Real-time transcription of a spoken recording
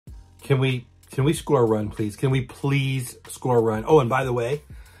Can we score a run, please? Can we please score a run? Oh, and by the way,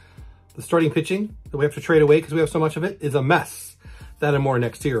 the starting pitching that we have to trade away because we have so much of it is a mess. That and more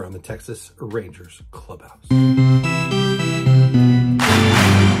next year on the Texas Rangers Clubhouse.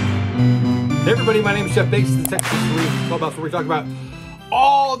 Hey everybody, my name is Chef Bakes. This is the Texas Rangers Clubhouse, where we talk about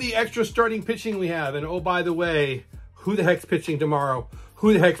all the extra starting pitching we have. And oh, by the way, who the heck's pitching tomorrow?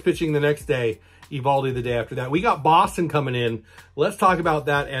 Who the heck's pitching the next day? Evaldi the day after that. We got Boston coming in. Let's talk about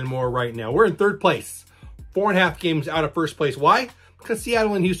that and more right now. We're in third place. 4.5 games out of first place. Why? Because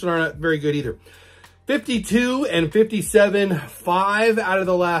Seattle and Houston aren't very good either. 52 and 57, 5 out of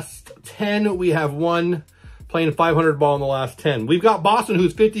the last 10. We have won, playing 500 ball in the last 10. We've got Boston,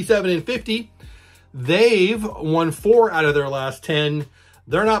 who's 57 and 50. They've won 4 out of their last 10.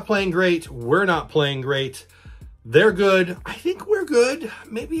 They're not playing great. We're not playing great. They're good. I think we're good.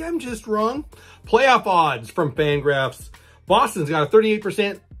 Maybe I'm just wrong. Playoff odds from Fangraphs. Boston's got a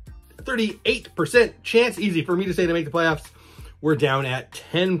 38% chance, easy for me to say, to make the playoffs. We're down at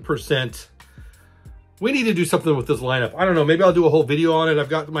 10%. We need to do something with this lineup. I don't know. Maybe I'll do a whole video on it. I've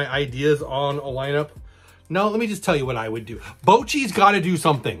got my ideas on a lineup. No, let me just tell you what I would do. Bochy's got to do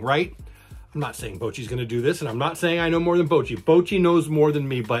something, right? I'm not saying Bochy's going to do this, and I'm not saying I know more than Bochy. Bochy knows more than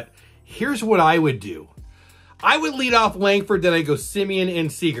me, but here's what I would do. I would lead off Langford, then I'd go Simeon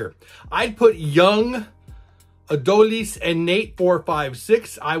and Seager. I'd put Jung, Adolis, and Nate 4, 5,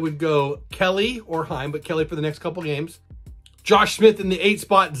 6. I would go Kelly or Heim, but Kelly for the next couple games. Josh Smith in the 8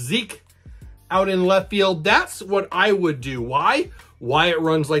 spot. Zeke out in left field. That's what I would do. Why? Wyatt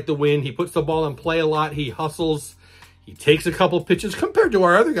runs like the wind. He puts the ball in play a lot. He hustles. He takes a couple pitches compared to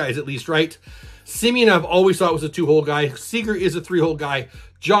our other guys, at least, right? Simeon, I've always thought was a 2-hole guy. Seager is a 3-hole guy.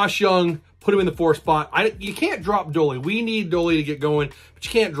 Josh Jung, put him in the 4 spot. You can't drop Dolly. We need Dolly to get going, but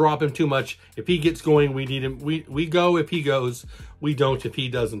you can't drop him too much. If he gets going, we need him. We go if he goes. We don't if he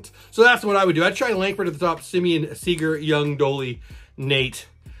doesn't. So that's what I would do. I'd try Langford at the top. Simeon, Seager, Jung, Dolly, Nate,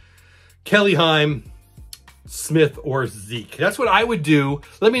 Kelly, Heim, Smith, or Zeke. That's what I would do.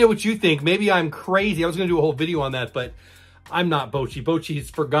 Let me know what you think. Maybe I'm crazy. I was going to do a whole video on that, but I'm not Bochy. Bochy's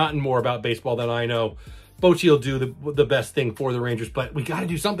forgotten more about baseball than I know. Bochy will do the best thing for the Rangers, but we got to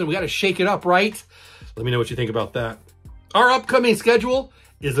do something. We got to shake it up, right? Let me know what you think about that. Our upcoming schedule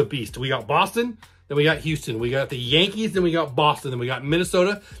is a beast. We got Boston, then we got Houston. We got the Yankees, then we got Boston, then we got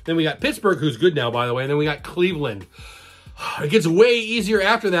Minnesota, then we got Pittsburgh, who's good now, by the way, and then we got Cleveland. It gets way easier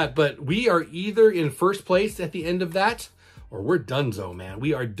after that, but we are either in first place at the end of that, or we're donezo, man.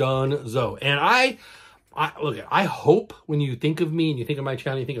 We are donezo. And look, I hope when you think of me and you think of my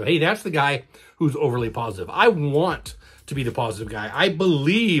channel, you think of, hey, that's the guy who's overly positive. I want to be the positive guy. I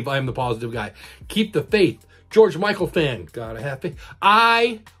believe I'm the positive guy. Keep the faith. George Michael fan. Gotta have faith.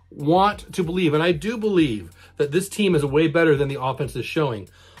 I want to believe, and I do believe, that this team is way better than the offense is showing.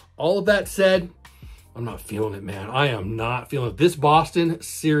 All of that said, I'm not feeling it, man. I am not feeling it. This Boston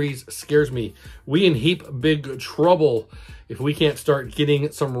series scares me. We in heap big trouble if we can't start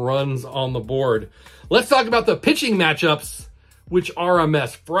getting some runs on the board. Let's talk about the pitching matchups, which are a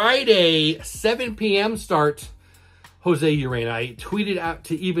mess. Friday, 7 p.m. start, Jose Urena. I tweeted out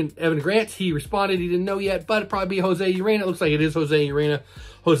to even Evan Grant. He responded he didn't know yet, but it'd probably be Jose Urena. It looks like it is Jose Urena.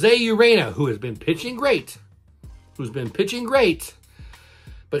 Jose Urena, who has been pitching great,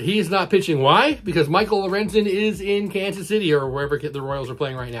 but he is not pitching. Why? Because Michael Lorenzen is in Kansas City or wherever the Royals are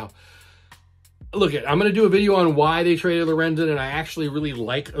playing right now. Look, I'm going to do a video on why they traded Lorenzen, and I actually really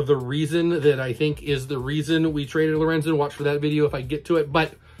like the reason that I think is the reason we traded Lorenzen. Watch for that video if I get to it,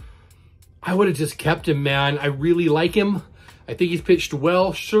 but I would have just kept him, man. I really like him. I think he's pitched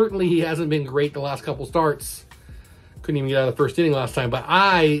well. Certainly he hasn't been great the last couple starts. Couldn't even get out of the first inning last time, but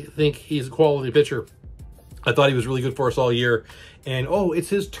I think he's a quality pitcher. I thought he was really good for us all year. And, oh, it's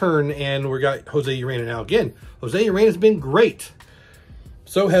his turn, and we got Jose Urena now. Again, Jose Urena has been great.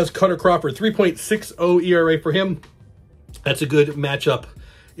 So has Cutter Crawford. 3.60 ERA for him. That's a good matchup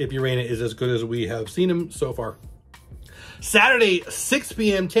if Urena is as good as we have seen him so far. Saturday, 6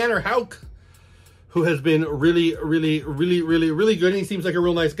 p.m., Tanner Houck, who has been really good. And he seems like a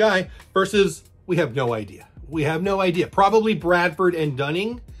real nice guy. Versus, we have no idea. We have no idea. Probably Bradford and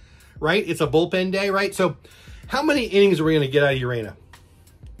Dunning, right? It's a bullpen day, right? So how many innings are we going to get out of Urena?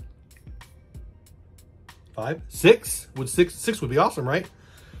 5? 6? Six would be awesome, right?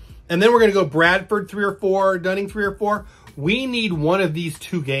 And then we're going to go Bradford 3 or 4, Dunning 3 or 4. We need one of these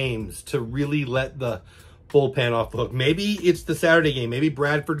 2 games to really let the bullpen off the hook. Maybe it's the Saturday game. Maybe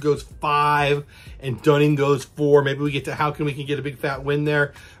Bradford goes 5 and Dunning goes 4. Maybe we get to how can we get a big fat win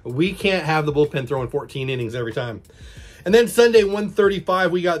there. We can't have the bullpen throwing 14 innings every time. And then Sunday,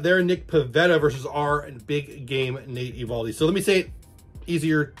 1:35, we got there Nick Pivetta versus our big game Nate Evaldi. So let me say it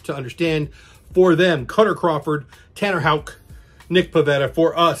easier to understand for them. Cutter Crawford, Tanner Houck, Nick Pivetta.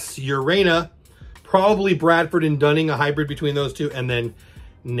 For us, Urena, probably Bradford and Dunning, a hybrid between those two, and then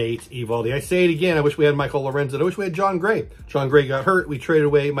Nate Eovaldi. I say it again, I wish we had Michael Lorenzen. I wish we had John Gray. John Gray got hurt. We traded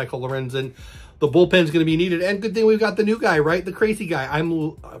away Michael Lorenzen. The bullpen's going to be needed, and good thing we've got the new guy, right? The crazy guy. I'm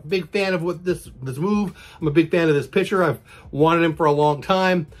a big fan of what this move. I'm a big fan of this pitcher. I've wanted him for a long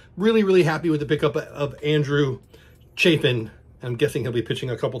time. Really, really happy with the pickup of Andrew Chafin. I'm guessing he'll be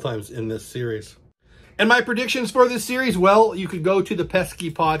pitching a couple times in this series. And my predictions for this series, well, you could go to the Pesky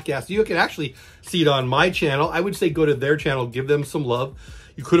Podcast. You can actually see it on my channel. I would say go to their channel, give them some love.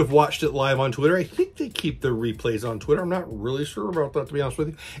 You could have watched it live on Twitter. I think they keep the replays on Twitter. I'm not really sure about that, to be honest with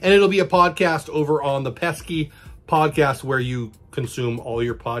you. And it'll be a podcast over on the Pesky Podcast where you consume all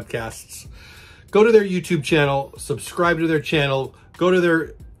your podcasts. Go to their YouTube channel, subscribe to their channel, go to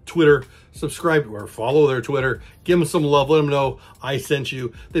their Twitter, subscribe or follow their Twitter, give them some love, let them know I sent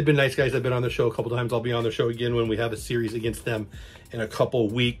you. They've been nice guys. I've been on their show a couple times. I'll be on their show again when we have a series against them in a couple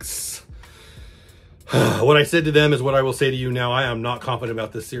weeks. What I said to them is what I will say to you now. I am not confident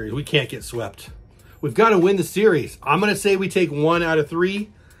about this series. We can't get swept. We've got to win the series. I'm going to say we take 1 out of 3,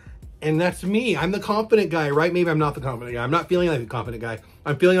 and that's me. I'm the confident guy, right? Maybe I'm not the confident guy. I'm not feeling like the confident guy.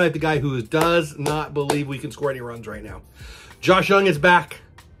 I'm feeling like the guy who does not believe we can score any runs right now. Josh Jung is back.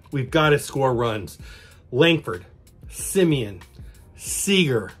 We've got to score runs. Langford, Simeon,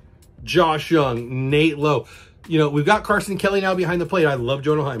 Seager, Josh Jung, Nate Lowe. You know, we've got Carson Kelly now behind the plate. I love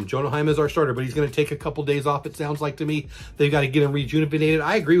Jonah Heim. Jonah Heim is our starter, but he's going to take a couple days off, it sounds like to me. They've got to get him rejuvenated.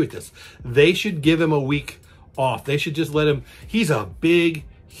 I agree with this. They should give him a week off. They should just let him. He's a big,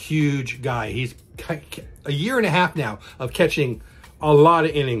 huge guy. He's a year and a half now of catching a lot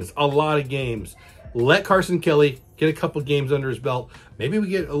of innings, a lot of games. Let Carson Kelly get a couple games under his belt. Maybe we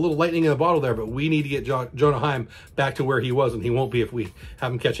get a little lightning in the bottle there, but we need to get Jonah Heim back to where he was, and he won't be if we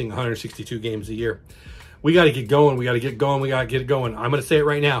have him catching 162 games a year. We got to get going. We got to get going. We got to get it going. I'm going to say it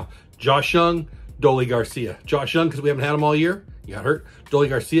right now. Josh Jung, Adolis Garcia. Josh Jung, because we haven't had him all year. He got hurt. Adolis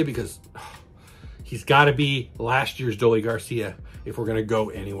Garcia, because he's got to be last year's Adolis Garcia if we're going to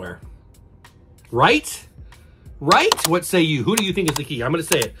go anywhere. Right? Right? What say you? Who do you think is the key? I'm going to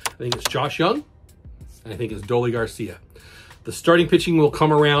say it. I think it's Josh Jung, and I think it's Adolis Garcia. The starting pitching will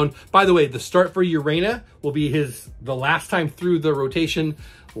come around. By the way, the start for Urena will be the last time through the rotation,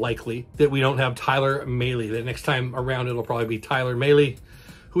 likely, that we don't have Tyler Mahle. The next time around, it'll probably be Tyler Mahle,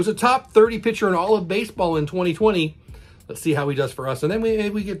 who's a top 30 pitcher in all of baseball in 2020. Let's see how he does for us. And then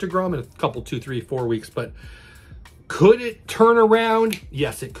we get DeGrom in a couple, 2, 3, 4 weeks. But could it turn around?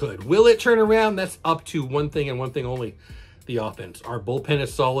 Yes, it could. Will it turn around? That's up to one thing and one thing only. The offense. Our bullpen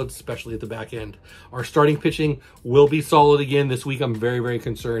is solid, especially at the back end. Our starting pitching will be solid again this week. I'm very, very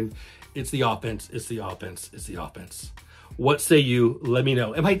concerned. It's the offense. It's the offense. It's the offense. What say you? Let me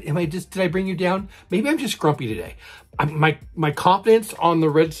know. Did I bring you down? Maybe I'm just grumpy today. My confidence on the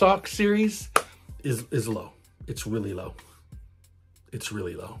Red Sox series is low. It's really low. It's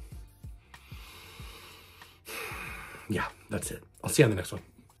really low. Yeah, that's it. I'll see you on the next one.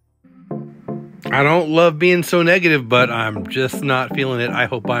 I don't love being so negative, but I'm just not feeling it. I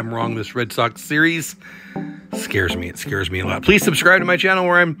hope I'm wrong. This Red Sox series scares me. It scares me a lot. Please subscribe to my channel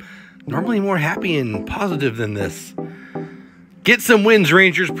where I'm normally more happy and positive than this. Get some wins,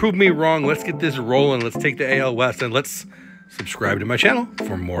 Rangers. Prove me wrong. Let's get this rolling. Let's take the AL West, and let's subscribe to my channel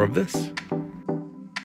for more of this.